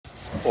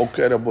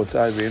אוקיי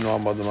רבותיי, והנה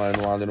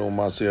עמדנו עלינו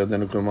ומעשה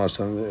ידינו כל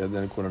מעשה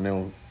ידינו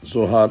כולנו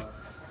זוהר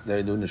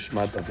לעילוי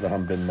נשמת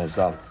אברהם בן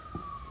מזל.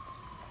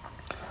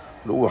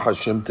 רוח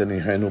Hashem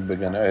תניחנו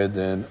בגן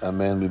עדן.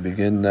 Amen. We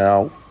begin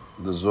now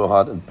the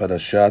Zohar in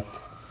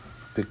Parashat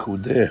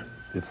Pekudei.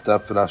 It's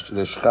daf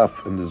Resh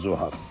Chaf in the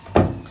Zohar.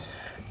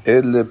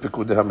 אלה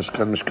פקודי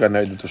המשכן, משכן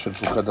העדות אשר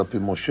פוקד על פי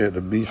משה.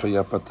 רבי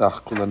היה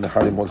פתח, כל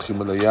הנחלים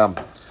הולכים אל הים,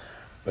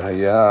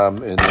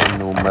 והים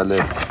איננו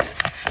מלא.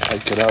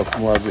 חקרה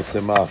וכמוה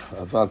ותמר,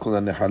 אבל כל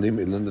הנחלים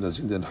אילן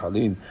רזין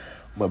דנחלין,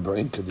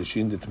 ומבעין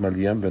קדישין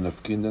דתמליין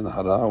ונפקין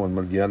דנהרה,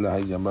 ומליה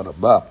להיימה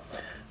רבה.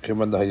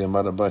 כיוון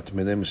להיימה רבה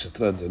תמלא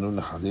מסתרה דנו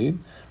נחלין,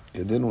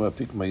 כדנו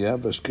אפיק מיה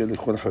והשקה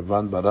לכל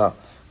חבן ברא.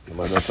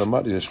 כמדת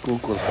אמר, ישקו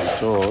כל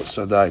חייתו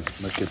שדיים,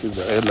 מכתיב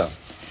ואלה.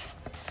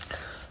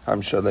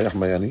 המשלח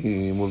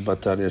מיינים מול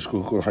בתר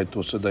ישקו כל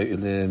חייתו שדי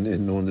אילן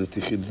אינון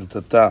לתיכית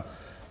לתתה.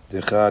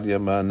 דחר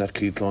ימה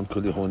נקית לון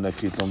כליהו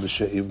נקית לון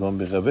בשאיב לון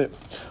בגבה.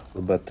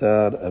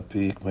 ובתר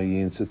אפיק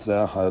מיין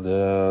סתרה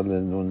חרה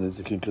לנון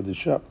לתיכין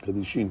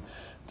קדישין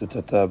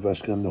דתתה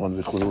ואשכן להון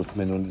וכולו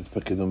תמנון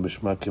לתפקדון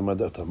בשמה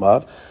כמדת אמר.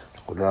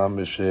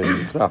 לכולם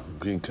שנקרא,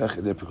 בגין כך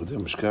ידי פקודי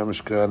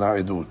משכן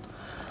העדות.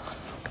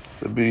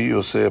 רבי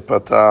יוסף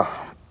פתח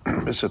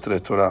בסתרי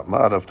תורה, מה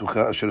ערבתך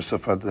אשר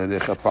ספדת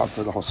אליך פעלת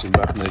לחוסים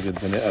בך נגד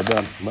בני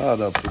אדם. מה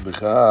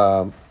ערבתך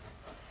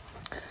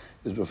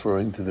is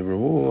referring to the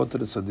reward to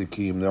the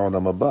tzaddikim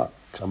לעולם הבא.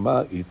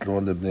 כמה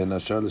יתלון לבני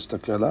נשה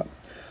להסתכלה. A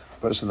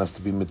person has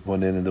to be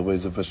mitbonen in the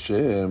ways of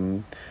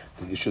Hashem,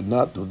 that you should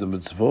not do the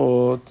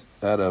mitzvot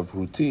out of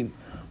routine.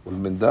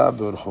 ולמנדה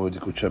באורחו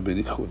דקודשה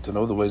בריחו, to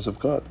know the ways of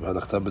God.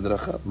 והלכת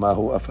בדרכה,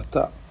 מהו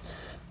אפתה.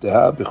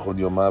 דהה בכל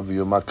יומה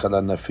ויומה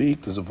קלה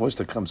נפיק. There's a voice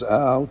that comes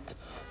out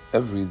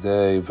every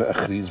day,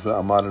 ואחריז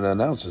ואמר and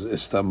announces,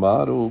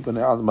 הסתמרו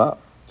בני עלמה.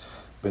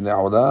 בני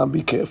עולם,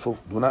 be careful,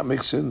 do not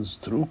make sins.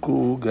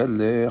 תרוקו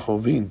גלי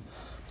חובין.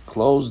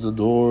 Close the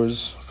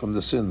doors from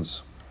the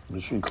sins.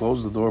 Which means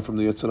close the door from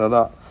the Yetzer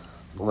Hara.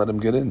 Don't let him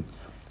get in.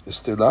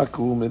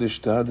 Estilaku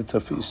mirishta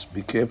detafis.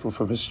 Be careful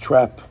from his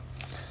trap.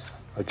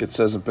 Like it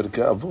says in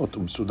Perkei Avot,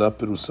 Umsuda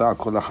perusa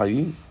kol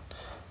ha'chayim.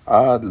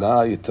 Ad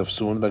la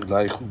yitafsun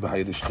raglaychu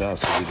b'hayrishta.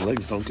 So the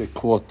legs don't get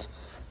caught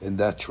in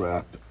that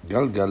trap.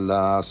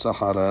 Galgala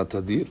sahara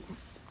tadir.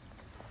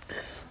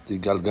 The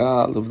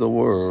galgal of the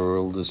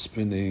world is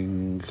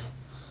spinning.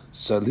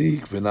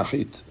 Salik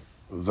v'nachit.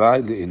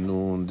 Vayli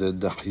inun de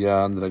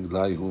dahyan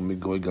raglayhu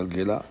migoy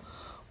galgela.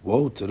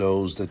 Woe to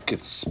those that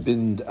get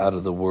spinned out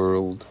of the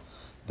world.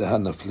 They fall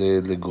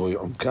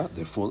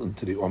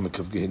into the omek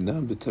of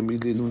Gehinnom.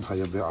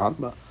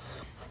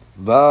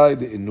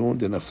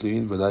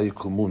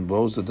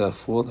 Those that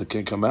fall, they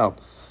can't come out.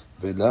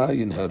 They will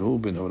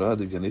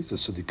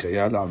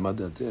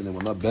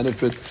not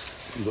benefit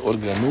from the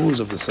organuz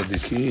of the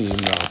tzaddikim.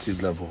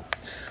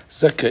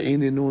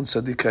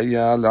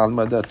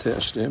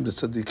 The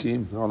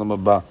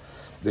tzaddikim.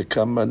 The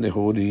kama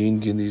nehorin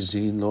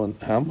genizin lon.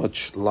 How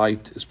much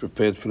light is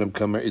prepared for them?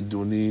 Kama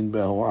idunin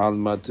behu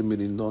alma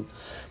temirin lon.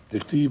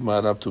 Diktiv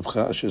ma'arav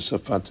tubcha asher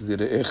safat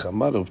dire'echa.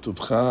 Ma'arav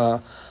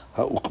tubcha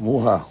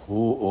ha'ukmuha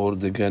hu or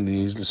de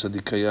ganiz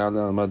l'sadikaya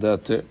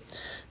l'almadate.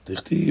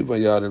 Diktiv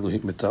vayar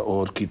Elohim et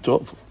ha'or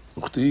kitov.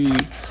 Uktiv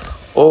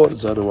or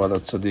zaru ala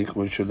tzadik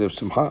v'yishalev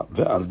simcha.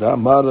 Ve'alda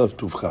ma'arav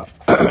tubcha.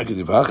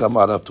 Kedivacha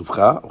ma'arav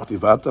tubcha.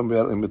 Uktivatam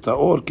v'yarim et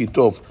ha'or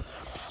kitov.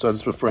 So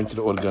it's referring to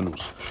the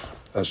organus.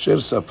 אשר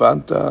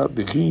ספנת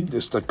בגין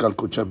תסתכל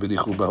קודשה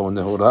בריחו בה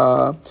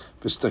ונהורה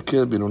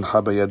וסתכל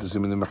בנונחה ביד הזה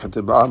מן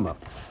המחתה בעלמא.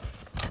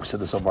 We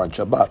said this over on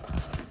Shabbat.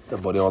 The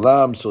Borei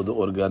Olam saw the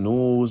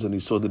organuz and he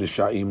saw the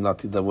Risha'im not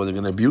that they're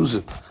going to abuse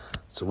it.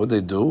 So what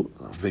they do?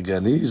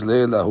 וגניז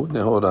להו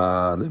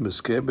נהורה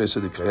למסכה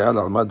בסדיקיה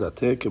לעלמא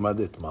דתה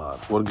כמדת מר.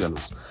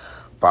 organuz.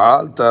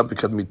 פעלת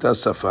בקדמיתה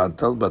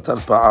ספנת בתר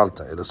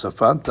פעלת אלא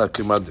ספנת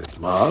כמדת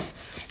מר.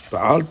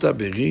 פעלת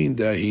בגין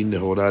דהי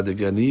נהורה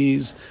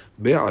דגניז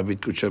Be'avid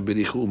kudsha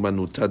berichu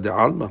umanuta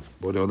de'alma.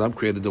 Borei Olam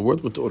created the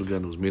world with the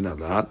organuz. Min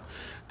alat.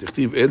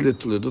 Tichtiv edle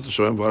tuledot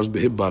Hashem v'arz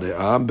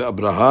be'Abraham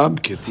be'Abraham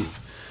ketiv.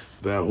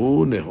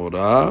 Ve'hu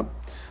nehora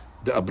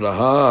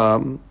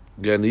de'Abraham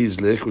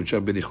ganiz le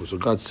kudsha berichu. So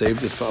God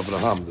saved it for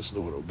Abraham, this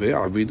nehora.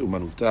 Be'avid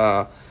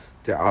umanuta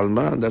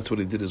de'alma. And that's what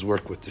he did his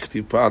work with.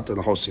 Tichtiv pa'at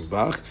al-hosim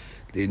bach.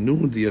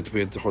 Le'nun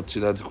diyatvet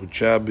chotzilat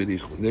kudsha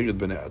berichu. Neged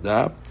b'nei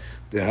adam.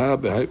 Deha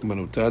be'hay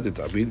umanuta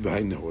de'tabid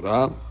be'hay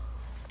nehora.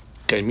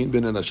 קיימים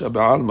בין אנשה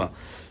בעלמא,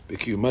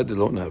 בקיומה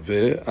דלא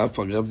נהווה, אף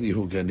אגב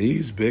דיהו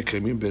גניז,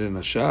 בקיימים בין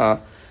אנשה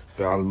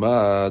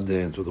בעלמא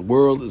דן. So the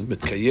world is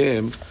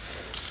מתקיים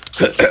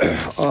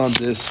on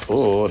this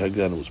אור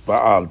הגנוז.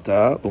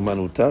 פעלתה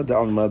ומנותה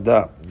דעלמא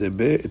דה,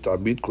 דבה את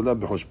עביד כולה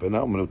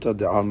בחושבנה, ומנותה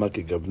דעלמא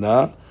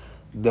כגבנה,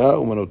 דה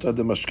ומנותה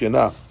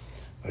דמשכנה.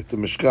 Like the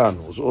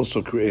Mishkan was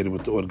also created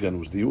with the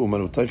organuz. דיהו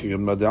ומנותה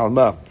כגבנה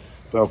דעלמא.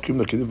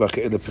 והוקים לכתיב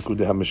כאלה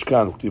פקודי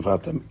המשכן, וכתיב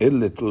האתם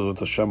אלה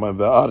תולדות השמיים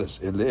והארץ,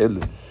 אלה.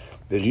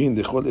 דגין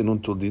דכל אינון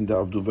תולדין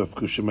דעבדו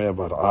והפקו שמיה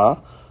ורעה,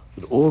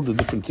 with all the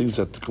different things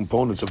that the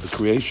components of the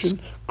creation,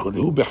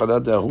 they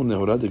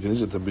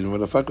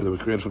were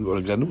created from the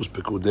organus,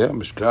 pekudei,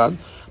 mishkan,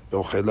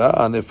 be'ochela,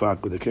 nefak,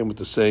 they came with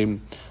the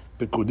same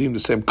pekudim, the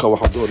same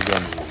kawach of the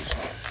organus.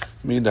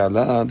 מן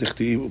העלה,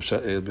 דכתיב,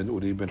 ובשאל בן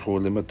אורי בן חור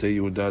למטה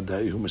יהודה,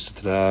 דאי הוא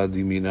מסתרד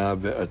ימינה,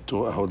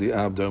 ואתו אהולי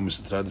אב, דאי הוא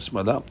מסתרד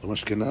שמאלה,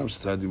 ומשכנה,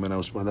 מסתרד ימינה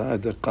ושמאלה,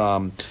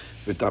 דקם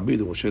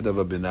ותעביד, ומשה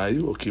דבה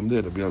בניו, וקימדה,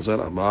 רבי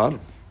אלעזר אמר,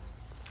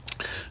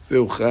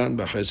 והוכן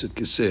בחסד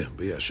כיסא,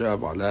 וישב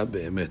עלה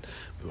באמת,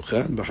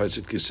 והוכן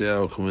בחסד כיסא,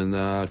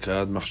 וכמנה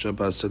כעד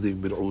מחשבה צדיק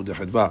ברעוד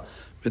חדווה,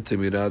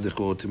 ותמירה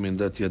דכו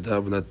תמינדת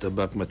ידיו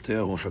ולטבק מטה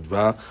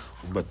חדווה,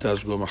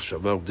 ובתש גו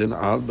מחשבה ודין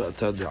על,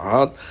 באתה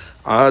דעל,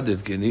 עד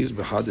את גניז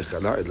בחד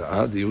החלה אלא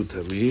עד יהיו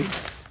תמיד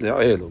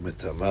לעיל,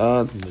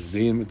 ומתמד,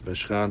 נגדין,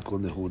 מתמשכן, כל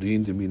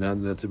נהורין, דמינה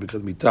ננתה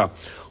בקדמיתה,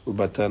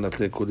 ובתה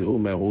נתלה כל נהור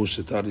מההוא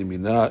שתר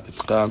ימינה,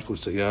 התקן כל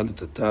סייע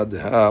לתתה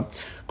דהה,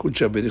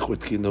 קודשה בריך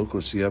ותקינו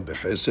כל סייע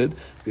בחסד,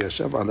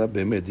 וישב עלה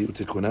באמת, דיהו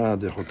תקונה,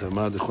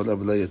 דחותמה, דכל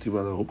אבלה יתיב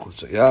עליהו כל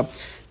סייע,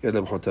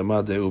 אלא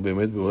בחותמה דיהו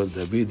באמת באוהל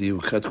דוד, דיהו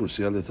קד כל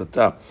סייע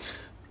לתתה.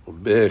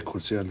 ובכל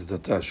סייע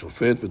לתתה,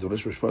 שופט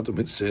ודורש משפט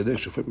ומן צדק,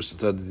 שופט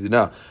מסתתא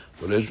דדינה,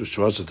 דורש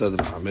משפט סתתא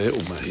דרחמי,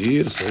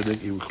 ומהיר צדק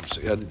אי וכל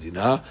סייע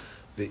דדינה,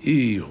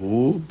 ואי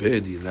הוא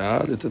בדינה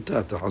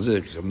לתתה, תחזק,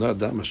 גבנה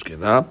דה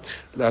משכנה,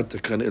 לא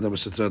תקן אלא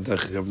מסתתא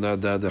דך, גבנה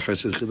דה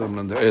חסד חידה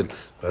מלנדאל,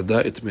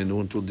 ועדה את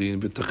מנון תודין,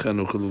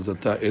 ותקנו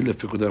כלולתתה,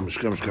 אלף וקודה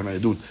משכן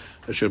העדות,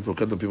 אשר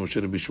פרוקד לפי משה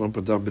רבי שמעון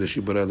פתח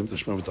בראשית ברא אדם את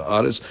השמיים ואת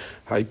הארץ,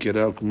 היי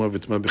קרא וכמו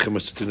וטמא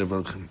בחמש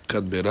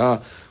ולכד ברא,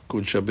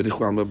 קודשה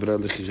בריחו עלמא ברא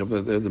לכי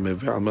גבנת אלה,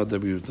 מביא עלמא דה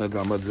ביותנא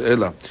לעמד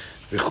לאלה,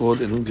 וכל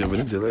אינון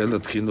גבנית דלאלה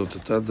תקין לו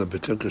תתה דה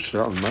בקרקע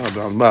שרה עלמא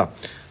ועלמא,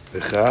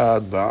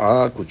 ואחד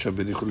באה, קודשה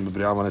בריחו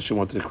למבריאה עלמא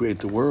השמות to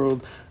create the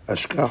world,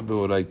 אשכח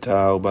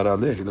באורייתא וברא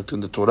לה, he looked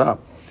in the Torah,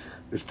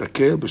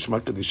 הסתכל בשמה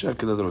קדישה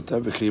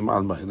כלדורותיו וחיים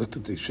עלמא, he looked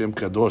at the שם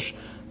קדוש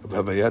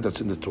והוויה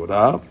that's in the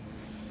Torah,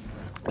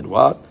 and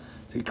what?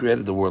 He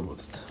created the world with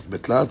it.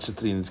 בתלת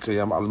סטרין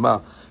התקיים עלמא,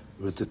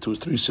 with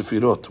the three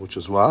ספירות, which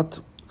is what?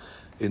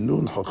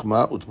 אינון,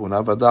 חוכמה ותבונה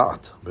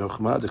ודעת.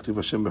 בחוכמה דכתיב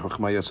השם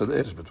בחוכמה יסד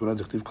ארץ, בתבונה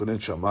דכתיב כונן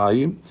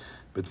שמיים,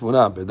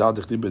 בתבונה, בדעת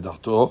דכתיב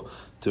בדעתו,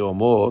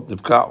 תאומות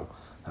נבקעו.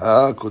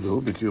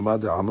 כלהו בקיומה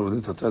דעמר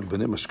ולתתת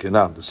בני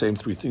משכנה. The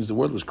same three things the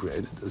world was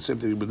created. The same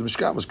thing with the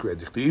משכן was created.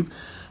 דכתיב,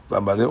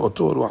 ואמלא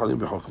אותו רוח עלים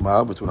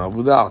בחוכמה, בתבונה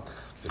ובדעת.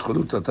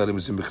 וכלהו תתת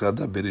רמזים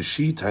בקרדה,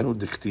 בראשית היינו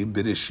דכתיב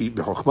בראשית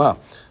בחוכמה.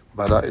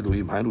 ברא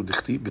אלוהים היינו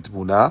דכתיב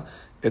בתבונה,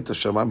 את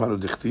השמיים היינו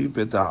דכתיב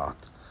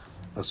בדעת.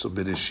 אז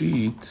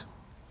בראשית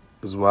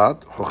is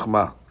what?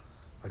 חוכמה.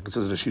 Like it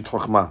says ראשית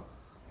חוכמה.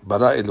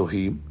 ברא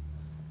אלוהים,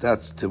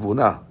 that's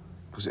תבונה,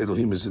 because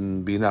אלוהים is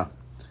in בינה.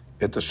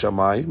 את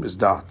השמיים is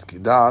דעת, כי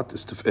דעת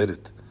is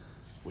תפארת,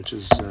 which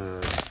is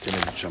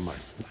כנגד שמיים.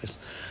 Nice.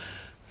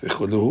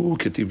 וכולו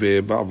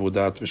כתיבי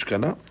בעבודת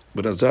משכנה,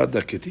 ברזה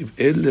דה כתיב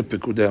אלה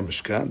פקודי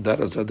המשכן, דה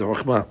רזה דה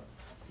חוכמה.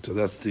 So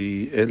that's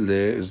the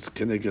אלה is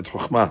כנגד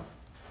חוכמה.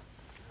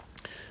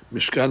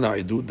 משכן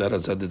העדות דה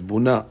רזה דה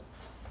תבונה.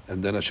 And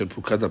then אשר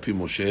פוקד על פי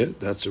משה,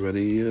 that's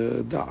already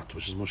דעת,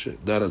 which is משה.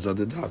 דה רזה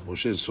דה דעת,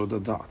 משה is סוד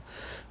הדעת.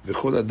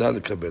 וכל הדעת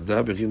לקבל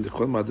דעת, בגין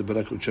דכל מה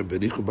דברה קודשה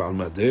בריחו בעל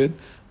מדד,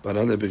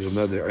 ברא לה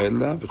בגבנה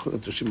דעלה, וכל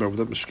התרשים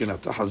בעבודת משכן,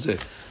 התחזה,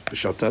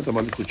 בשעתה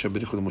אמר לקודשה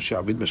בריחו למשה,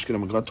 עביד משכן,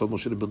 המגרד told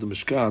משה לבלד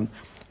המשכן,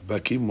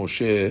 בהקים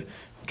משה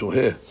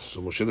תוהה. So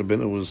Moshe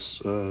Rabbeinu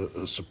was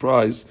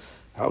surprised.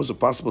 How is it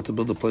possible to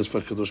build a place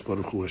for Kadosh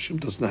Baruch Hu? Hashem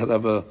does not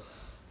have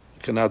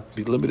cannot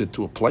be limited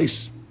to a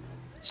place.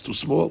 It's too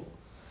small.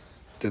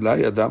 תלה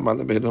ידם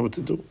מעלה בהנה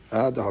ותדעו.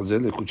 עד החזה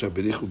לקודשה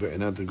בריחו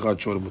בעינת הגרד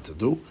שורם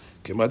ותדעו,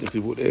 כמה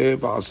תכתיבו ראה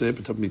ועשה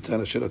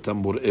בתבניתן אשר אתה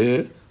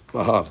מוראה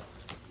בהר.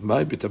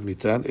 מהי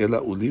בתבניתן אלא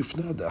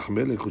אוליפנה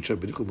דאחמל לקודשה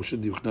בריחו משה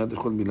דיוקנה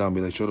דכל מילה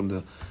מילה שורם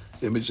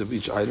the image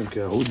of each item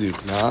כהוא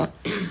דיוקנה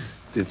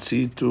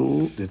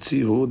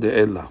דציהו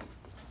דאלה.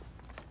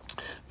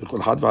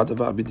 וכל אחד ועד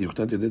הבא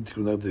בדיוקנה תדד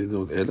תקונה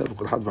דאלה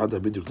וכל אחד ועד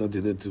הבא בדיוקנה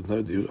תדד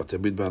תקונה דאלה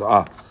התביד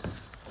בהרעה.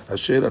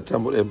 אשר אתה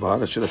מוראה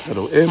בהר, אשר אתה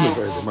רואה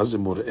מבעדה, מה זה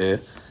מוראה?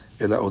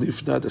 אלא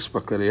אוליפנה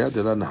דספקלריה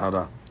דלה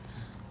נהרה.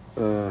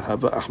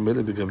 הבא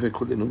אחמלה בגבי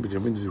כל אינון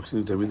בגבין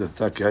דיוקנין תביד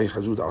אתה כהי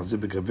חזוד על זה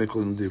בגבי כל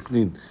אינון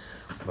דיוקנין.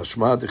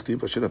 משמע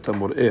דכתיב אשר אתה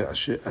מוראה,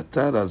 אשר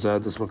אתה רזה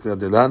דספקלריה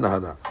דלה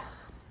נהרה.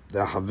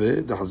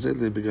 דחזה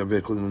בגבי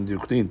כל אינון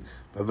דיוקנין.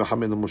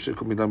 וחמל למשה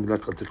כל מילה מילה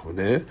כל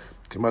תקונה,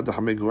 כמה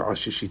דחמל גורע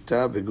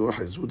שישיתה וגורע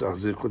חזוד על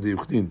זה כל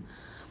דיוקנין.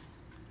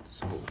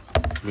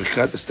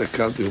 וכאן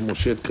הסתכלתי,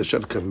 ומשה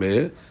התקשר כמה,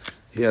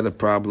 he had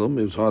a problem,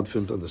 it was hard for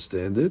him to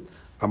understand it,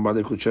 אמר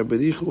לקודשה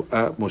בריחו,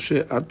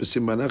 משה, את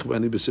בסימנך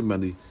ואני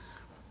בסימני,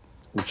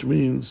 which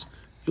means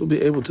you'll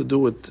be able to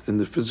do it in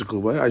the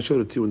physical way, I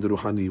showed it to you in the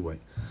ruhani way.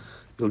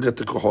 You'll get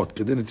the כוחות,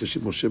 כדי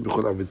נתיישב משה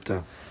בכל עבודתה,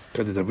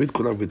 כדי דוד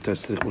כל עבודתה,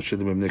 צריך משה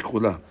לממנה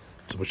כולה,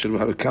 so Moshe knew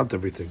how to count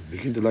everything.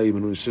 Begin to lie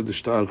even when he said the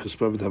star, because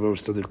Prophet Habar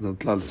was studying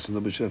Natlalis, so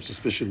nobody should have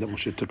suspicion that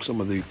Moshe took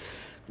some of the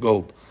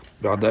gold.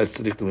 בעדה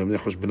צריך לממנה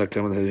חושבנה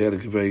כמה היה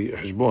לגבי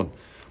חשבון.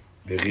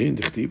 בגין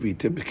דכתיב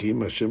וייתם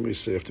בקיים השם you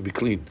have to be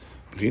clean.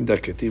 בגין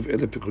דקטיב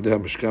אלה פקודי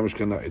המשכן,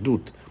 משכן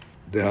העדות.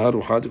 דהה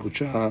רוחה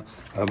דקודשה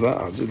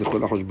הבא, עזיר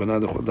לכל החושבנה,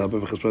 לכל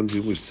דהבה וחסבן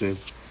דיבור ישראל.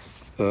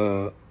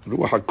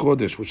 רוח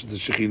הקודש, which is the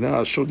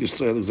Shekhinah, showed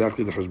Israel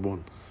exactly the חשבון.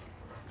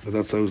 And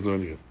that's how I was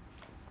learning it.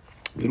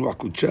 ורוח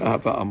קודשה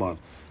הבא אמר,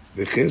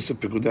 וחסר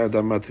פקודי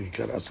אדם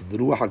מתיקר. So the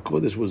רוח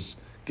הקודש was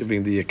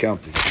giving the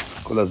accounting.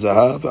 כל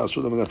הזהב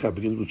ועשו למלאכה,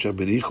 בגין קודשה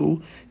בריחו,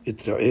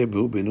 התראה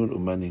בו בינון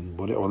אומנין.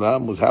 בורא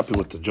עולם was happy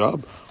with the job,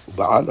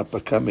 ובעל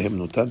הפקה מהם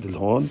נותן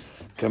דלהון,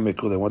 כמה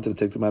כל, they wanted to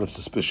take them out of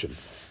suspicion.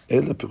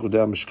 אלה פקודי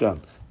המשכן,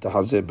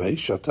 תחזה בי,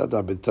 שתה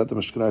דעבדת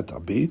המשכנה את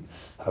עביד,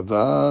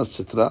 הווה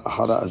סתרה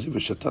אחרה עזיב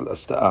ושתה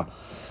להסתאה.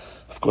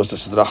 Of course, the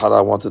Sidra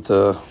Hara wanted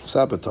to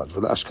sabotage.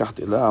 But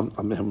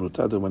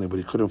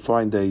he couldn't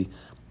find a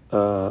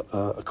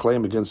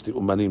claim against the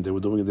Umanim. They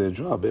were doing their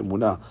job. Till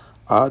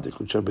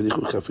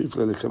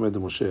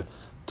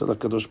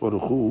HaKadosh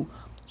Baruch Hu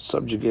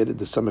subjugated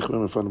the Samech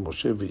Mem in front of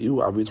Moshe.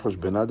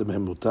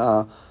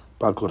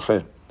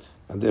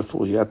 And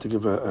therefore, he had to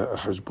give a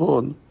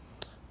Hashbon.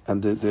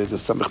 And the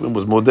Samech Mem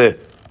was Modeh.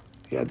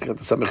 He had to get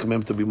the Samech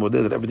Mem to be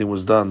Modeh that everything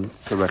was done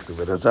correctly.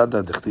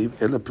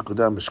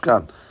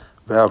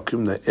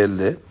 והאוקימנה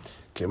אלה,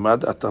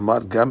 כמד התמר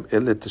גם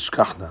אלה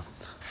תשכחנה.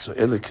 So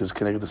אלה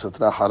כנגד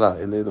הסתרה החרה,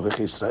 אלה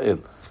אלוהי ישראל.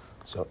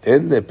 So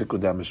אלה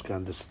פקודי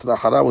המשכן. The סתרה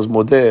החרה was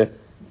מודה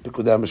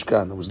פקודי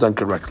המשכן. It was done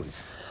correctly.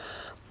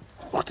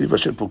 וכתיב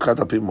אשר פוקד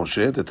על פי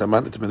משה,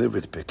 דתמן את מנה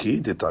ואת פקי,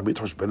 דתעבית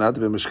חושבנה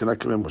במשכנה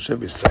כמי משה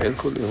וישראל,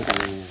 כל הוא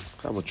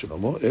כבוד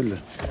שלמה, אלה.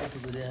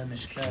 פקודי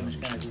המשכן,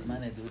 משכן הדוגמן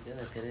עדות,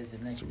 אלה תראה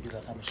זמנה כתיב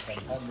לך משכן,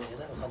 אחד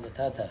לאלה ואחד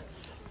לטאטה.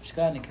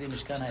 משכן נקריא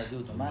משכן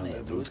העדות, ומן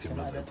העדות,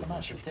 כמעט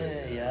התמה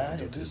שבתיה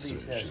עדות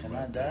בישראל,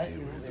 שמה דה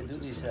עדות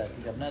בישראל,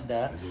 כי גם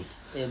נדה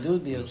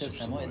עדות ביוסף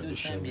שמו, עדות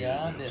שם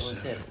יה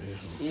בהוסף,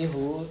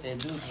 איהו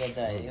עדות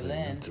ודאי,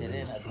 אלן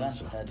תרן אדוון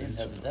צעדין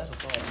צעדודה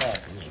בכל אתר,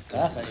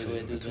 ככה איהו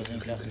עדות ודאי,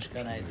 כך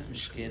משכן העדות,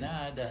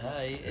 משכנה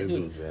דהי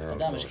עדות,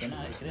 אדם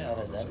משכנה יקרא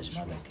ארזה,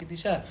 לשמה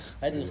קדישה,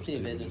 עדות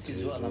כתיב עדות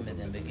כזו על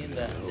המדן, בגין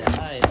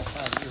דהי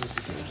אחת איהו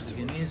סיפור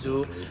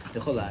שגניזו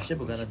לכל העשה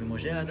בוגדה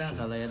במשה אדם,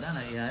 חלה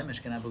ידנה, יהיה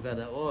משכנה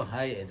בוגדה או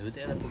היי עדות,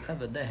 אלא פוקד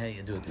ודאי היי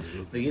עדות.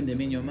 בגין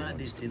דמין יומא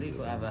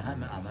דשתיליקו אבהה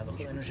מעמה,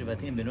 בכל אנו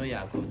שבטים בנו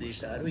יעקב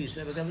דשתערו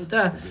ישראל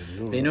בגלותה,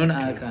 בינון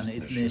כאן,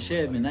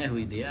 התנשב מנהיהו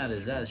ידיעה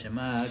לזל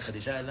שמה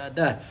קדישה אלא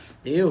דה,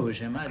 איהו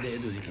שמה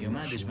דעדות,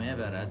 קיומה דשמיה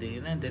והרע,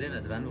 דאילן דלן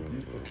אדוון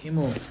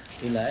וקימו,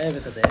 אלאה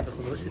ותתאה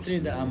בכל ראש סטרי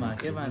דאמה,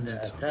 כיוון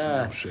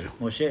דעתה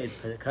משה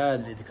התפקד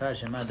ותקרא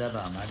שמה דה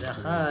בעמה,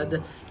 דאחד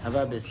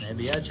הבא בסנה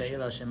ביד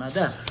שאיל על שמה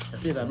דה.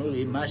 תכתיב אמרו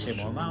לי מה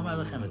שמו, מה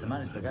אומר לכם?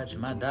 ותמן התפקד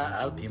שמה דה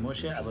על פי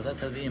משה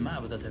עבודת הלווים, מה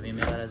עבודת הלווים?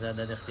 מבר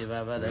הזד דכתיבה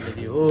עבד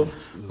הלוי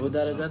הוא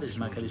דר הזד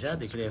דשמע קדישה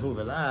דקראהו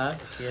ולה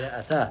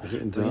קראתה.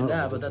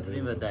 ונדע עבודת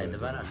הלווים ודאי.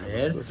 דבר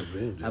אחר,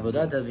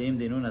 עבודת הלווים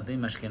דינון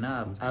נתנים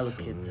משכנה על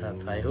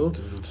כתפיהו,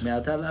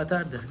 מעתה לאתר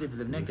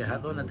דכתיב לבני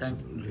קהת לא נתן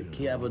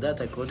כי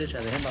עבודת הקודש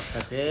עליהם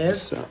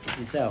בכתף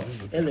יישאו.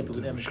 אלה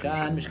פקודי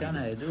המשכן, משכן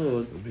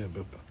העדות,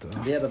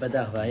 והיה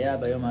בפתח והיה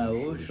ביום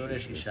ההוא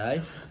שורש ישי,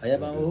 היה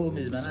בהוא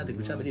בזמנה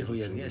דקודשה בריחו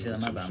יזגיע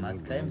שלמה בעמד,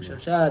 קיים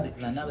שורשה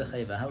דקלנה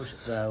בחי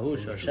והוא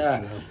שורשה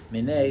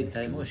מיני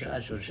התקיימו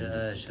שעה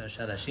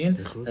שרשין,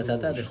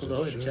 נתתה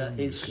דכולו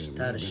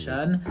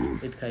השתרשן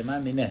התקיימה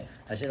מיני.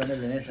 אשר עומד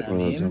לנס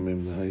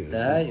העמים,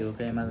 דהי הוא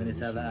קיימה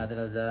וניסה לעד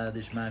רזה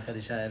דשמע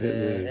קדישה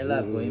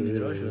אליו גויים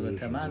מדרוש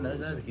ולתמן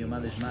רזה קיומה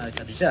דשמע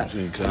קדישה.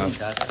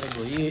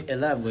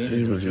 אליו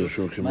גויים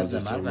מדרושו מד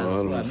למר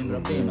והלכו עמים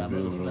רבים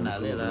אמרו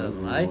ונעלה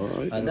לאדוני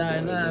ודע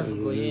אליו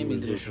גויים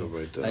מדרשו.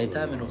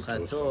 הייתה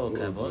מנוחתו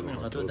כבוד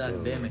מנוחתו דק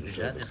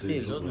במקדשה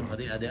תכתיב זאת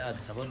מנוחתי עדי עד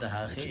כבוד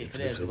דהכי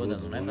יקרא כבוד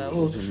אדוני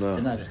והוא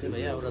צנע תכתיב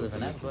היה אור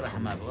לבנה בכל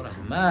רחמה בכל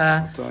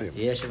רחמה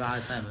יהיה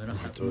שבעתיים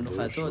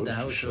מנוחתו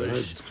דהו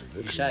שורש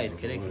שייט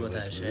קרא כבוד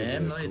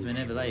השם לא יתמנה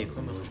ולא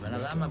יקום בחושבנה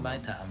למה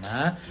בית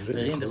האמה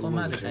ורין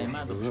דחומה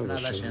דקיימה בחושבנה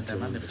לה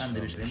שנתמה מבחן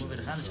דמשלימו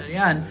ודחן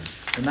שריין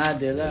ומה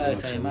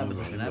דלה קיימה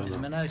בחושבנה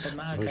בזמנה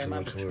לקדמה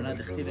קיימה בחושבנה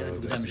תכתיב אלה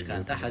פקודי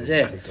המשכן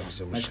תחזה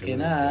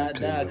משכנה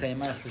דה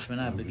קיימה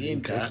בחושבנה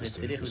בגין כך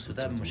הצליח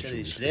לסותה במשה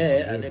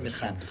לישרה עלי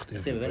בתחן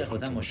תכתיב ולך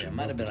אותה משה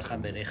מר ברכה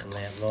בריך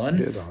ללון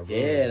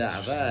ירע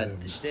עבד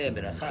תשרה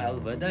ברכה על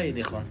ודאי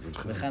דחון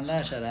וכאן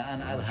לה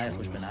שרען על היי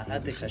חושבנה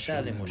עד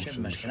תקשה למשה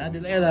במשכנה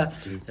דלאלה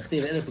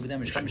תכתיב אלה פקודי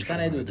המשכן משכן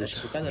העדות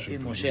אשר פוקד על פי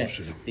משה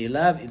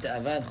דאליו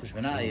עבד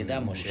חושבנה ידע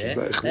משה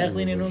איך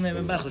לינינו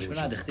ממבר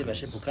חושבנה דכתיב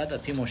אשר פוקד על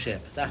פי משה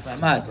פתח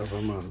ועמד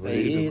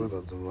ויהי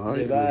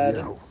לבד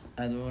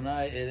אדוני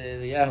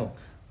אליהו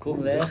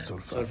קום לך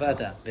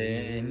צורפתה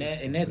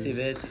והנה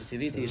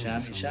ציוויתי שם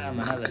אישה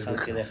אמנה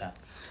לכלכלך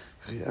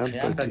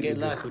חיין פגד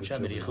לה קודשה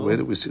בריחו. Where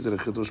do we see that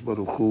HaKadosh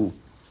Baruch Hu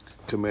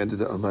commanded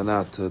the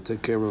Almanah to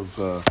take care of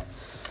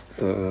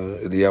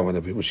Eliyahu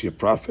HaNavi? Was she a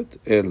prophet?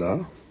 אלא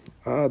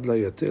עד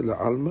ליתה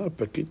לעלמא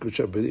פקיד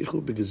קודשה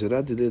בריחו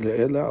בגזירה דלילה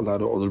אלא על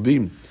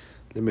הרעולבים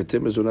למתי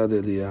מזונה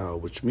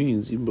לאליהו, which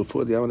means even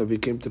before Eliyahu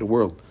HaNavi came to the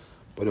world,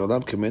 but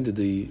Olam commanded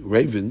the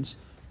ravens,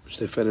 which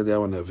they fed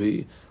Eliyahu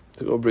HaNavi,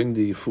 to go bring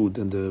the food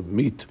and the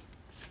meat.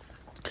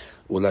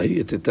 ולהי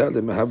יתתה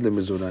למהב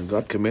למזונן.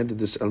 God commanded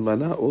this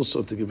almana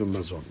also to give him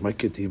mazon. מה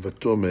כתיב?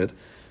 ותאמר,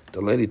 the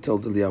lady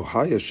told אליהו,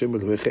 היי השם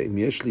אלוהיך אם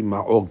יש לי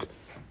מעוג.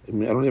 I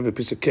don't have a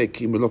piece of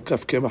cake. אם לא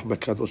כף קמח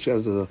בכד, או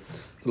שיש a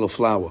little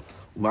flour.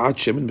 ומעט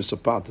שמן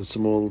בספת,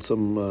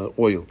 some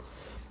oil.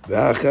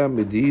 והאחה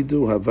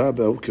מדידו הווה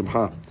באו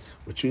קמחה.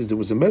 Which means there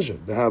was a measure.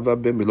 והווה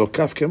במלוא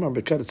כף קמח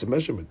בכד, it's a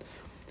measurement.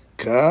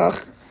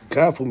 כך,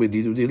 כף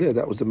ומדידו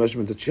דילה, that was the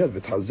measurement that she had.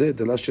 ותחזה,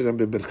 דלה שלהם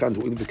בברכן,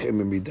 הוא became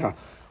ממידה.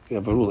 We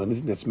have a rule,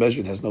 anything that's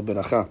measured has no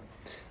ברכה.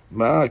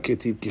 מה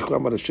כתיב? כי כל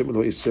אמר השם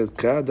אלוהי said,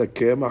 כד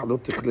הקמח לא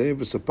תכלה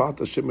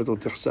וספת השם לא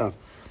תחסר.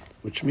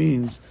 Which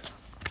means,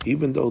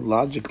 even though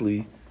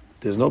logically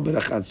there's no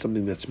beracha on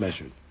something that's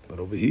measured. But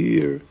over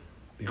here,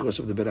 because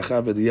of the beracha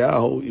of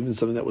Eliyahu, even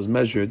something that was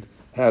measured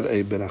had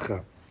a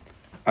beracha.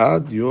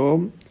 Ad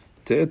yom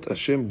tet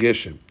Hashem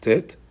geshem.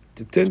 Tet,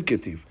 titen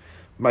ketiv.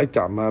 Mai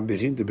ta'ama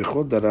berin de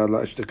bechol dara la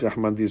ashtekach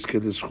man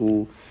di'izkel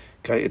l'zchu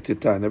kai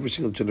etetan. Every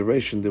single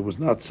generation, there was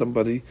not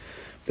somebody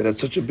that had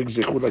such a big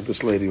zechut like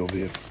this lady over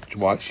here.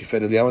 Why? She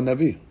fed Eliyahu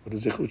Navi. What a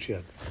zechut she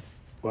had.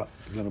 What?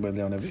 You don't know about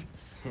Eliyahu Navi?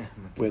 Yeah.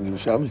 When you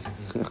shall me?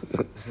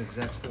 It's the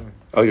exact story.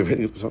 Oh, you're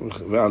reading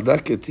something. ועל דה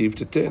כתיב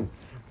תתן.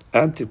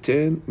 אנ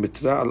תתן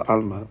מטרה על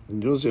עלמא.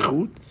 לא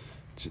זכות,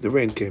 the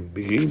rain came.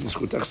 בגין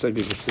זכותך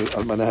סגל,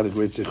 אלמנה had a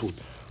great זכות.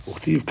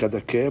 וכתיב כד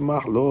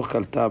הקמח לא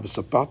אכלת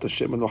וספרת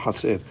השם לא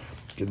חסר.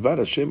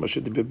 כדבר השם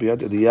אשר דיבר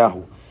ביד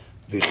אליהו.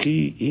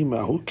 וכי אם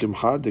ההוא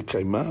קמחה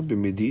דקיימה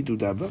במדיד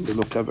ודאבה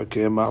ולא קו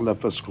הקמח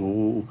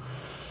לפסקו.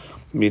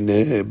 מן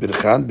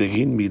ברכן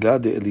בגין מילה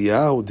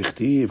דאליהו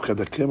דכתיב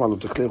כד הקמח לא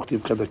תכלה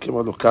וכתיב כד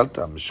הקמח לא קלת.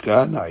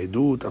 משכן,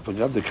 העדות, אף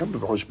אגב דקם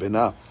בראש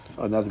בינה.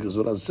 Another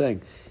Gazura is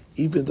saying,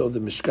 even though the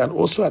Mishkan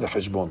also had a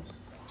Heshbon.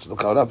 So the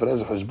Kauraf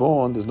has a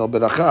Heshbon, there's no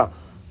Beracha.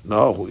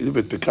 No,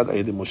 even Pekad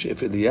Ayedim Moshe, if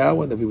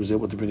Eliyahu and Navi was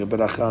able to bring a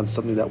Beracha on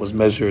something that was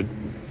measured,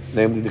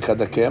 namely the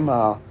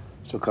Kadakema,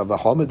 so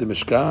Kavahomed, the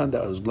Mishkan,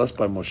 that was blessed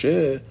by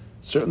Moshe,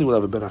 certainly will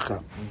have a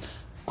Beracha.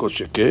 Kol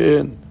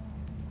Sheken,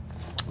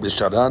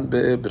 Lisharan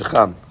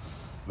Be'Bercham.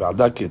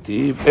 ועדה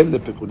כתיב, אלה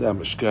פקודי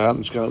המשכן,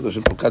 משכן הזה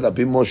של פוקד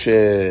אבי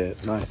משה,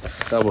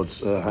 nice, that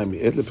was Haimi,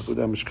 אלה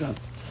פקודי המשכן.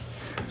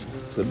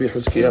 רבי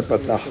חזקיה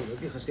פתח.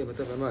 רבי חזקיה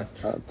פתח ואמר,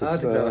 אל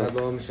תקרא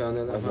הדום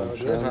שענה לך,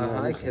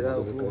 היי קרא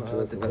וכמו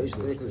תפריש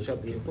תראה קדושה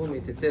ביחו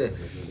מתתה,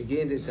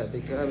 בגין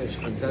דתבקה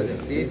ושכינתה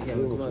דתית, כי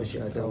המקום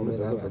שאתה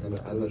אומר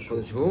על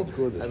הקודש הוא,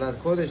 על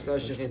הקודש לה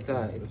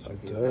שכינתה, את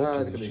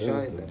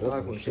קדושה, את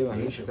הפרק, משה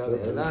והיא שתה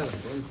לאלה,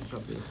 ואין קדושה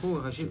ביחו,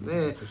 ראשית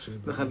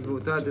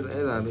בחביבותה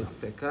דלאלה,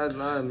 מתפקד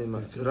לה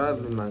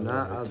רב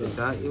ממנה על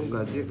ביתה, אם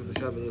גזיר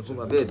קדושה ביחו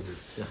מבד,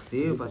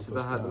 תכתיב,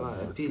 ועשתה האדמה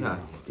על פיה,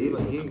 תכתיב,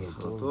 היא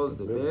חרטו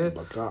לדבר,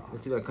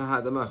 ותבקע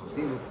האדמה,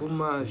 כתיב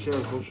וקומה השם,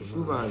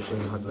 שובה השם,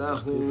 חדה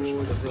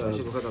הוא דחר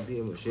השם וחד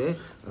רבי משה,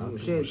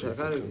 משה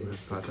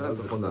פקד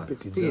בכונה.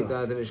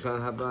 פקידה דמשכן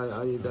הבא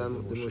על ידם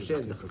דמשה,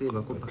 דכתיב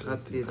הכל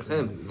פקדתי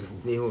אתכם,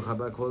 והוא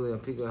חבא כל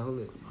יפיק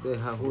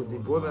והוא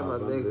דיבור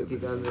והמדלג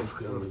וכידן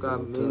ופקע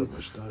מן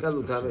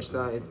גלותה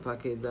ושתה את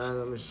פקידה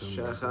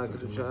המשכה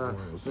קדושה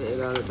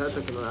ואלה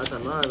נתת כמראת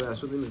אמר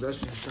ועשו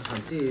במקדש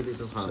שכנתי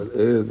לתוכם.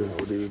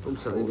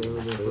 ומסרים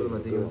בכל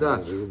מתי יהודה.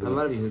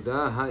 אמר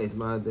ביהודה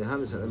האתמד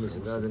המסרים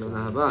בסדרה זה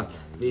נונה הבא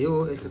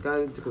והוא התקן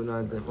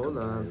תקונה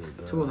דחולה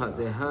תוה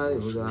דהה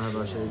יהודה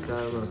הבא שריתה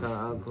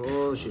מלכה על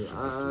כל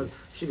שער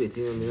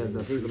שביתים מן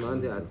הדנפים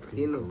כמען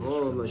דעתקין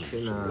כל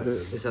משכנה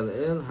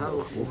בסל-אל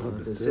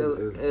בסל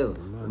אל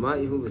ומה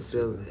יהיו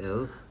בסל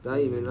אל די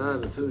ימינה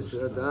ותו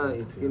בסלת די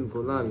יתקין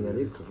כולה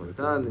ויריד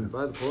כחולתה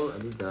נלבד כל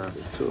עבידה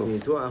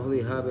ויתו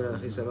אהוליה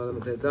ברכי סבא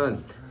למתתן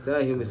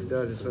די הוא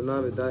מסדרת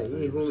הספנה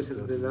ודי הוא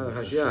מסדרת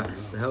החשייה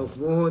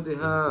והוקמו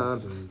דהה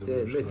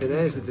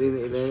ותראה סדרים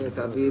אלה את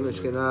אבי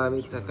משכנה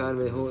מתקן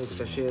והוא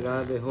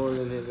התקשרה והוא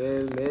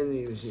לנבל מן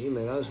יושעים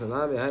אליו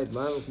ספנה והית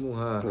מה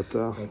הוקמוה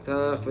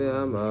פתח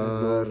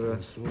ואמר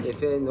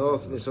יפה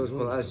נוף מסוס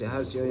כל אש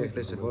להר ציון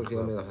יקטש ספול כי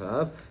אומר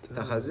אחריו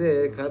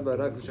תחזה כד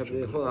ברק תושב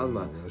ליכול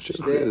עלמה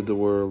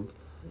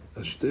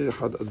השתי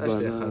אחד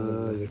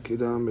אדבנה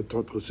יקירה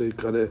מתות כוסי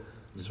יקרא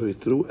so he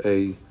threw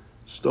a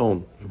stone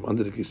from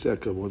under the כיסא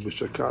הכבוד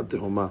ושקע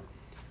תהומה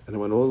and it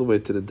went all the way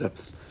to the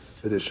depths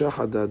ורשע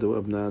חדד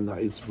ואבנה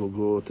נעיץ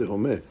בוגו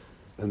תהומה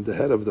and the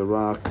head of the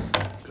rock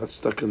got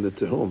stuck in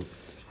the tehom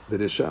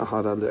ורשע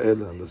חרה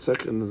לאלה and the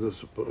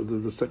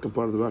second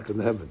part of the rock in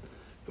the heaven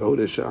והוא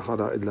רשע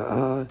חרה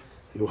אלאה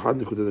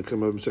יוחד נקודת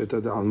הקרמה בשייטה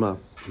דעלמה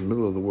in the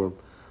middle of the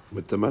world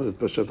ומתמן את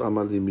פשט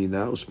עלמה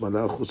לימינה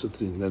ושמאלה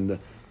חוסטרין and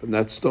from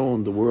that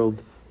stone the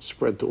world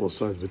spread to all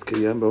sides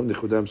ותקיים בו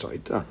נקודה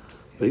מסעיתה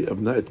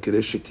והבנה את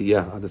כלי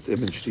שתייה עד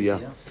אבן שתייה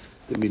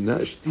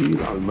תמינה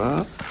שתיל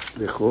עלמה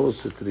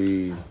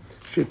לחוסטרין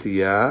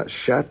שתייה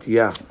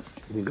שתיה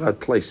and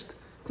God placed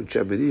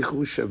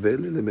ושבריחו שווה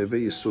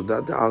למביא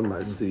יסודה דעלמה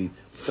it's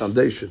the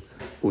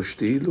foundation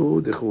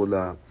ושתילו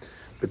דחולה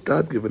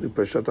בתת given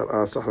פרשת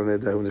הרעה סחרני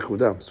דהו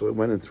נקודה so it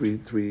went in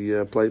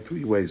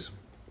three ways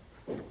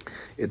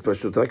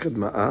התפשטותה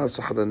קדמה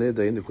סחרני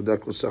דה נקודה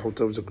כוסח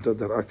אותה וזקותה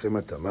דרעה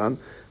כמה תמן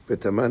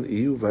ותמן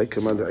איו והי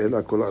כמה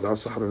לעילה כל הרעה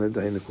סחרני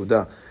דה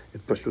נקודה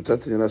התפשטותה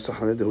תנינה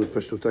סחרנה דהו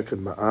התפשטותה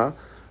כדמאה,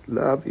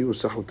 לאו אילו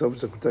סחרותה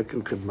וסחרותה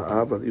כאילו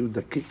כדמאה, אבל אילו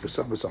דקיק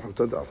וסח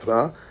בסחרותה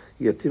דאפרה,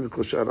 יתים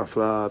וכל שאר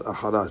אפרה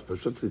אחרה.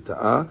 התפשטות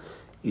לטאה,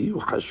 אילו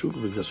חשוק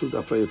וגסות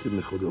אפרה יתים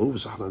לכודהו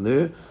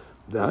וסחרנה,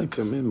 דהי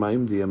כמן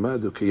מים דימה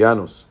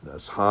דוקיינוס,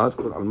 לאסחר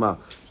כל עלמה,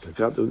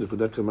 שתקעת הוא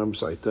נקודה כמה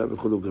מסעיתה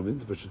וכולו גבין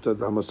התפשטותה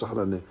דעמה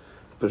סחרנה.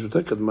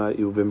 התפשטותה קדמה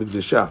אילו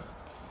במקדשה.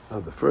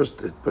 The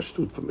first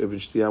התפשטות from אבן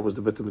שתייה was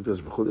the בית המקדש,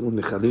 וכל אילו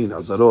נחלין,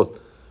 עזרות,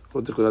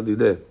 כל תקולה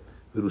דילה.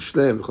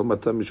 Jerusalem,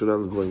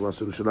 the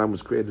Jerusalem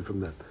was created from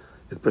that.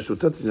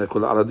 התפשטותה תנינה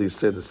כל ערד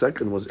ישראל. The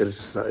second was ארץ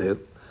ישראל,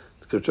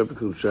 תקדשה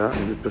בקדושה,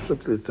 and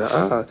התפשטות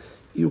לטאה,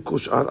 יהיו כל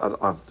שאר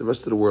ערד, the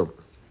rest of the world.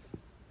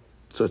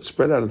 So it's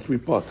spread out in 3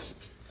 parts.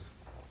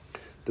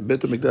 The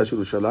בית המקדש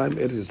ירושלים,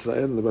 ארץ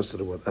ישראל, and the rest of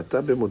the world.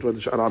 אתה במותוות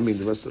לשאר עמים,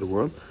 the rest of the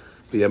world,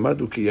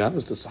 וימד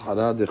וקיינוס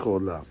לסחרה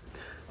דחולה.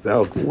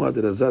 וההוקמוה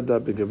דרזדה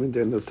בגבין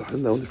דעינה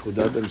סחרנה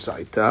ונקודה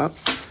דמסעיתה,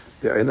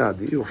 דעינה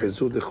דאיהו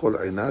חיזו דכל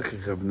עינה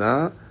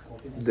ככוונה,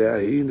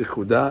 דהי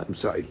נקודה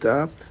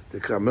מסעיתה,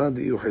 דקרמנה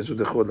דאיהו חיזו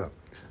דחולה.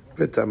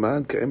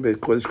 ותמן כאם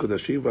בקודש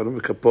קודשים ועלו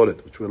מכפורת,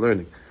 which we're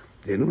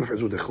learning. דהינו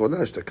חיזו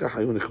דחולה, אשתכח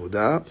היו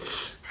נקודה,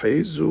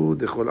 חיזו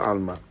דכל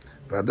עלמה.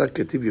 ועדה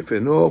כתיב יפה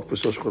נוף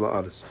בסוס כל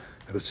הארץ.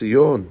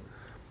 רציון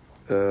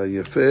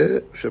יפה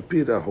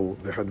שפירה הוא,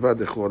 וחדווה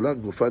דחולה,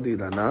 גופה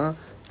דאילנה,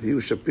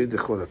 דהיהו שפיר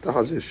דחולה.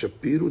 תחת זה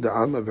שפירו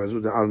דעלמה ועזו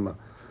דעלמה.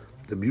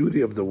 The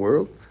beauty of the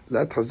world,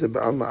 لا تحزب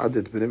بعلم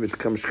عدد بنبت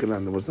كم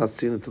شكلان. It was not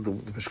seen until the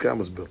Mishkan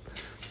was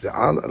built.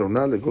 ועל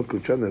ארונה לגול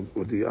קודשן,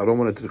 ודي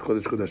ארומנה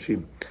לקודש קודשים.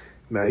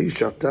 מהי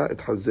שעתה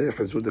את חזה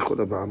חזו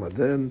דחולה בעלמה.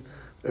 Then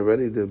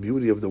already the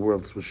beauty of the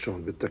world was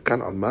shown.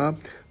 ותקן על מה,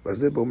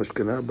 וזה בו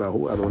משכנה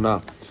בהו ארונה.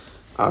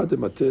 עד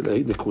מטה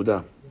להי נקודה.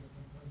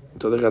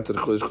 תודה הגעת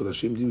לקודש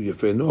קודשים, דיו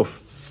יפה נוף.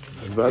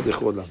 ועד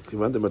דחולה.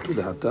 כיוון דמתו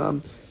להתם,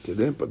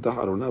 כדי פתח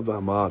ארונה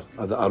ואמר.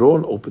 The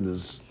ארון opened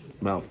his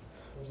mouth.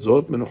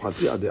 זאת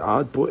מנוחתי עד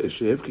עד פה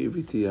אשב כי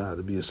הביתי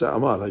רבי יסע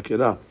אמר,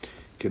 הקהילה,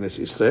 כנס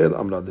ישראל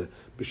אמרה,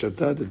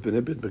 בשתת את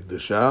בני בית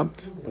מקדשה,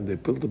 when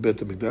they built the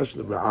בית המקדש,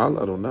 ועל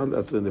ארונה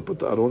לאתרן, they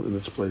put the ארון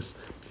in its place.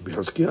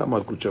 בחזקיה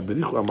אמר, קודשה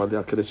בריחו אמר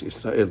לה, כנס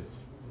ישראל.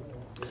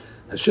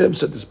 Hashem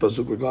said this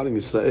pasuk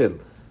regarding Israel,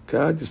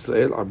 כעד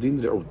ישראל עבדין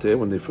רעותה,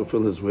 when they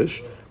fulfill his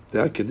wish,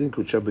 דעה כדין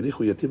קודשה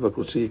בריחו יטיב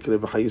הקודשי יקרה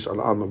וחייס על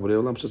העלמה, בורא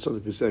עולם שצד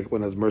לפסק,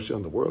 when has mercy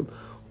on the world,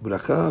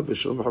 וברכה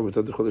ושלום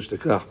וחבותה דכל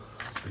אשתכח.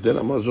 דן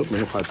אמר זאת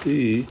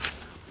מנוחתי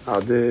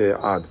עד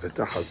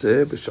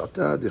ותחזה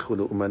בשעתה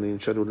דחולו אומנין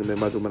שרו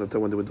לממד אומנתה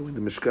ונדודו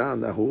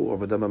דמשכן ההוא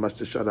עבודה ממש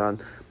תשרן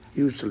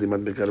איהו שלימת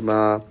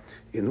בגרמה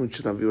אינון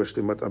שלם ואיהו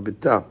שלימת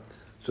עביתה.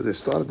 So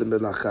they started the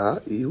מלאכה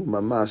איהו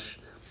ממש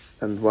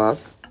and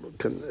what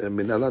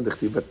מנהלה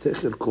דכתיבת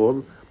תכל כל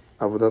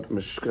עבודת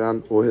משכן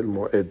אוהל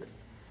מועד,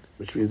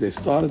 which means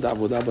they started the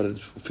עבודה but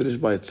it's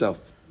finished by itself,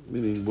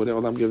 meaning בורא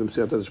עולם gave them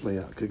סייעתא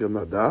דשמיא כגם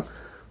נדע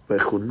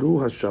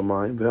ויחולו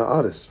השמיים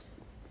והארץ.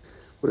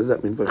 What does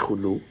that mean,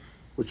 Vaychulu?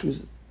 Which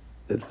means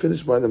it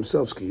finished by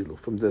themselves, Kilu.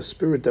 From the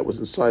spirit that was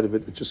inside of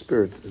it, it's just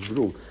spirit, it's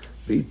rule.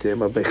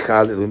 V'itema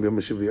v'chal elohim yom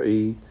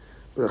ha'shavi'i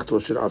v'lachto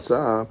shel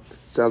asa.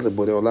 Sounds like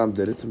Borei Olam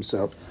did it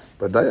himself.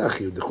 V'day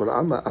achiu, d'chol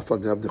alma, af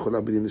agav d'chol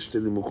abidin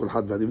nishtelimu kol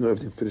had, even though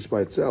everything finished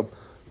by itself,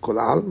 kol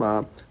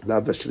alma,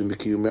 la v'shlim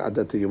b'kiyumei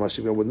adat yom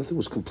ha'shavi'i, when nothing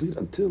was complete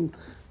until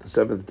the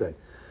 7th day.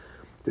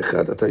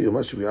 דחד אתה יום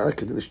השביעה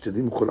כדי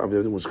נשתדים כל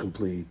עבדים was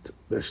complete.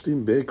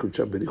 והשלים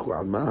בקודשה בריחו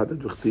על מה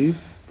הדד וכתיב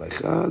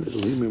ואחד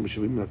אלוהים הם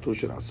משווים מלאכתו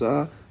של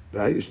עשה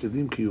והי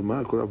ישתדים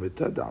קיומה כל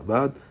עבדתה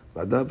דעבד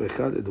ועדה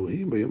ואחד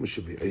אלוהים ביום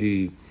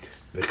השביעי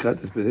ואחד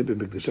את בני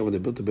במקדשה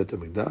ונבלת בית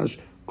המקדש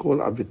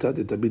כל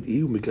עבדתה תמיד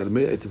אי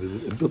ומגרמה את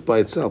built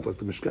by itself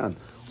like the משכן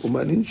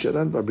ומענין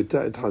שרן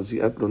ועבדתה את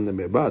חזיית לא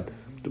נמעבד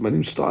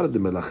ומענין started the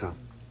מלאכה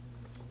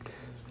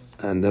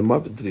and then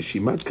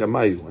רשימת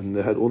כמיו and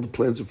they had all the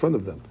plans in front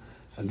of them.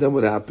 And then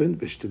what happened?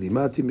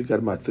 B'shtilimati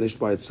migarmat, finished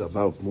by itself.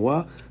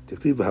 V'ha'ukmua,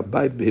 tiktiv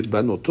v'habayit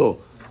b'hibbanoto.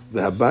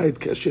 V'habayit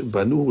kasher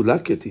banu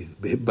laketi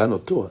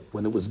b'hibbanoto,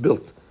 when it was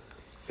built.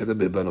 Eda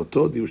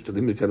b'hibbanoto, diyu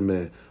shtilim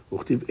migarmeh.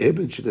 Uktiv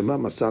eben shilema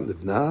masan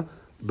nivna,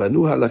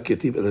 banu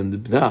ha'laketiv el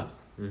nivna.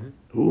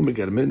 Hu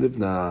migarmeh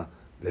nivna.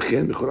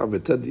 V'chen b'chol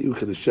aveta diyu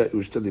kedesha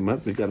yu shtilimat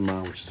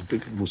migarma, which is a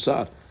big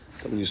musar.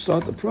 When you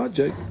start the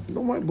project,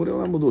 don't worry, Borei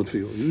Olam will do it for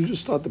you. You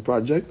just start the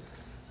project,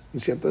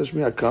 and Siyata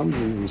Shmiya comes,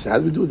 and you say, how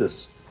do we do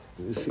this?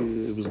 You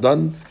see, it was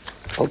done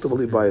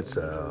ultimately by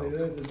itself.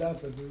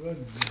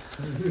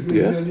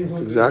 Yeah,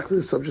 it's exactly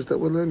the subject that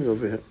we're learning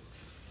over here.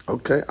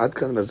 Okay, עד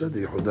כאן לזה די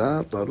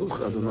יחודה,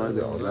 ברוך אדוני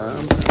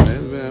לעולם,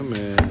 אמן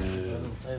ואמן.